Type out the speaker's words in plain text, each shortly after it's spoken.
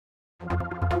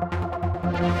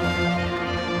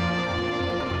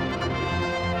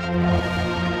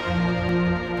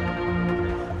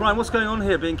Brian, what's going on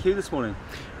here at B&Q this morning?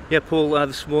 Yeah, Paul,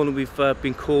 this morning we've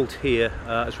been called here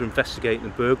as we're investigating a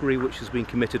burglary which has been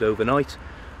committed overnight.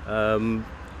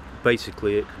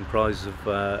 Basically it comprises of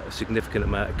a significant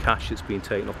amount of cash that's been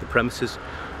taken off the premises.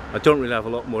 I don't really have a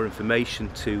lot more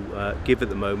information to give at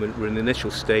the moment. We're in the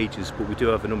initial stages, but we do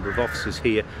have a number of officers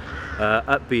here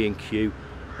at B&Q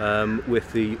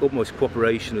with the utmost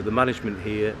cooperation of the management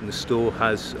here, and the store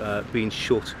has been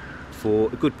shut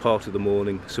for a good part of the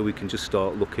morning, so we can just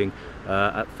start looking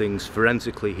at things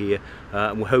forensically here,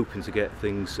 and we're hoping to get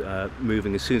things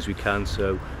moving as soon as we can,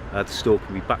 so the store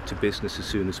can be back to business as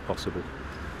soon as possible.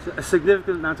 So a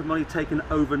significant amount of money taken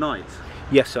overnight?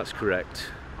 Yes, that's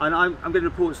correct. And I'm getting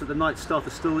reports that the night staff are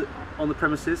still on the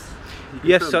premises?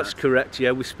 Yes, that's correct.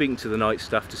 Yeah, we're speaking to the night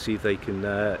staff to see if they can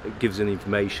give us any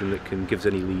information that can give us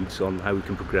any leads on how we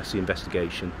can progress the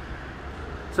investigation.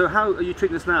 So how are you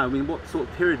treating this now? I mean, what sort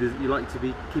of period is it you like to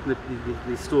be keeping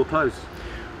the store closed?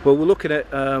 Well, we're looking at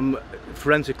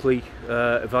forensically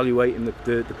evaluating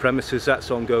the premises. That's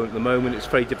ongoing at the moment. It's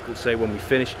very difficult to say when we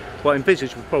finish, but I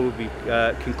envisage we'll probably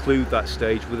conclude that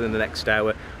stage within the next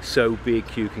hour, so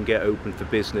B&Q can get open for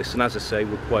business. And as I say,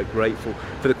 we're quite grateful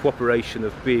for the cooperation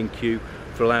of B&Q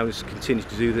for allowing us to continue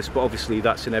to do this, but obviously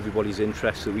that's in everybody's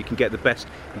interest, that we can get the best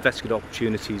investigative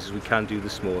opportunities as we can do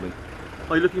this morning.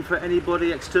 Are you looking for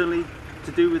anybody externally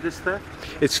to do with this theft?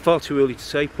 It's far too early to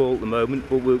say, Paul, at the moment,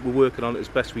 but we're working on it as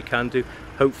best we can do.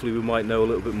 Hopefully we might know a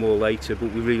little bit more later,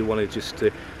 but we really want to just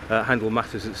handle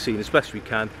matters at the scene as best we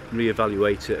can and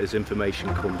re-evaluate it as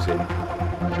information comes in.